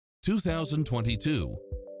2022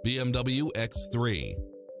 BMW X3.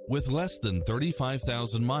 With less than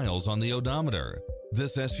 35,000 miles on the odometer,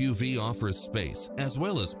 this SUV offers space as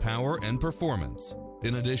well as power and performance.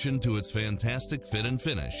 In addition to its fantastic fit and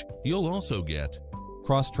finish, you'll also get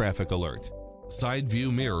cross-traffic alert, side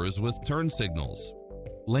view mirrors with turn signals,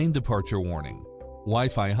 lane departure warning,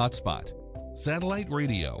 Wi-Fi hotspot, satellite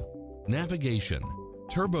radio, navigation,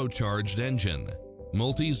 turbocharged engine,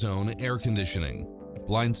 multi-zone air conditioning,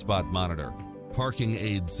 blind spot monitor, parking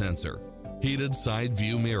aid sensor, heated side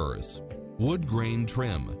view mirrors, wood grain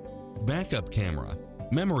trim, backup camera,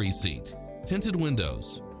 memory seat, tinted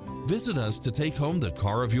windows. Visit us to take home the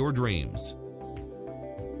car of your dreams.